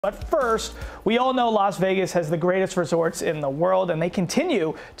But first, we all know Las Vegas has the greatest resorts in the world, and they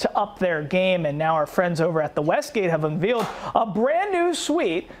continue to up their game. And now our friends over at the Westgate have unveiled a brand new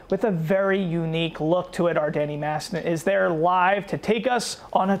suite with a very unique look to it. Our Danny Maston is there live to take us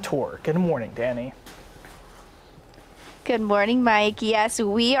on a tour. Good morning, Danny. Good morning, Mike. Yes,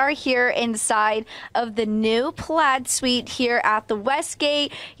 we are here inside of the new Plaid Suite here at the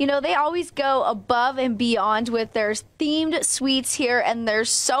Westgate. You know, they always go above and beyond with their themed suites here, and they're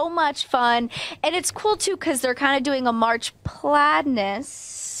so much fun. And it's cool, too, because they're kind of doing a March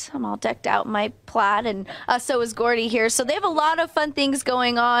Plaidness. I'm all decked out in my plaid, and so is Gordy here. So they have a lot of fun things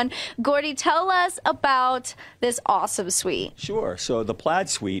going on. Gordy, tell us about this awesome suite. Sure. So the Plaid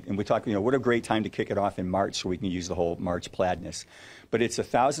Suite, and we talk, what a great time to kick it off in March so we can use the whole March Plaidness. But it's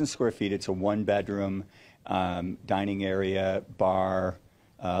 1,000 square feet. It's a one-bedroom dining area, bar,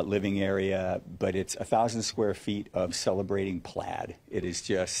 living area, but it's 1,000 square feet of celebrating plaid. It is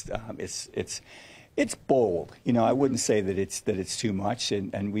just, it's bold. I wouldn't say that it's too much.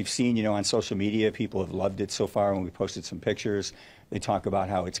 And we've seen, on social media, people have loved it so far. When we posted some pictures, they talk about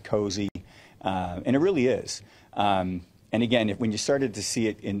how it's cozy, and it really is. And again, when you started to see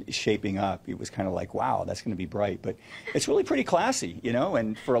it shaping up, it was kind of like, wow, that's going to be bright. But it's really pretty classy,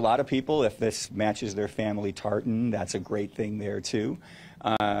 And for a lot of people, if this matches their family tartan, that's a great thing there, too.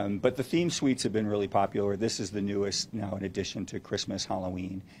 But the theme suites have been really popular. This is the newest now in addition to Christmas,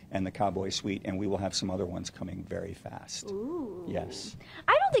 Halloween, and the Cowboy Suite. And we will have some other ones coming very fast. Ooh. Yes.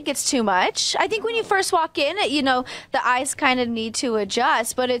 I don't think it's too much. I think when you first walk in, the eyes kind of need to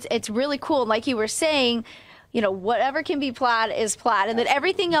adjust. But it's really cool. Like you were saying, whatever can be plaid is plaid, and then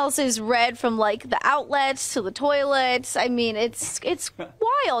everything else is red, from like the outlets to the toilets. I mean, it's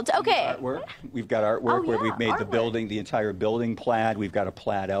wild. Okay. Artwork. We've got artwork where we've made the entire building plaid. We've got a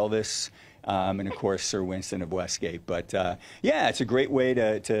plaid Elvis. And of course, Sir Winston of Westgate. But yeah, it's a great way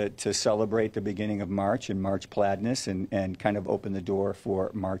to celebrate the beginning of March and March Plaidness, and kind of open the door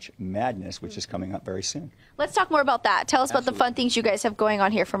for March Madness, which is coming up very soon. Let's talk more about that. Tell us about the fun things you guys have going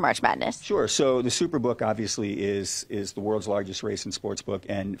on here for March Madness. Sure. So the Superbook obviously is the world's largest race and sports book,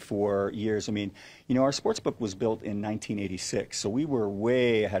 and for years, our sports book was built in 1986, so we were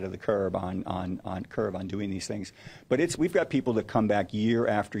way ahead of the curve on doing these things. But we've got people that come back year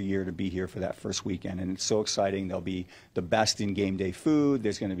after year to be here for that first weekend, and it's so exciting. There'll be the best in game day food.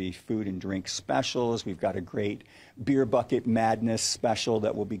 There's going to be food and drink specials. We've got a great beer bucket madness special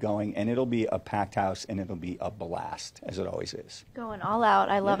that will be going, and it'll be a packed house, and it'll be a blast, as it always is. Going all out.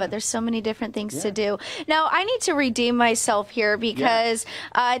 I love it. There's so many different things to do. Now, I need to redeem myself here because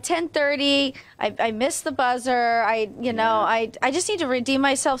at 10:30, I missed the buzzer. I just need to redeem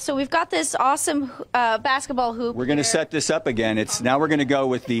myself. So we've got this awesome basketball hoop. We're going to set this up again. Now we're going to go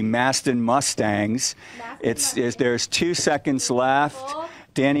with the Maston Mustangs. There's 2 seconds left.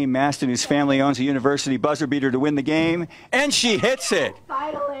 Danny Maston, whose family owns a university buzzer beater to win the game, and she hits it.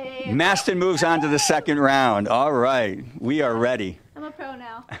 Finally. Maston moves on to the second round. All right, we are ready. I'm a pro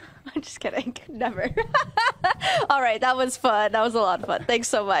now. I'm just kidding. Never. All right, that was fun. That was a lot of fun. Thanks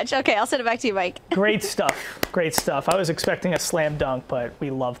so much. Okay, I'll send it back to you, Mike. Great stuff. Great stuff. I was expecting a slam dunk, but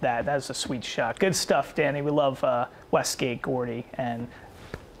we love that. That was a sweet shot. Good stuff, Danny. We love Westgate, Gordy, and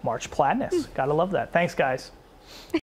March Plaidness. Gotta love that. Thanks, guys.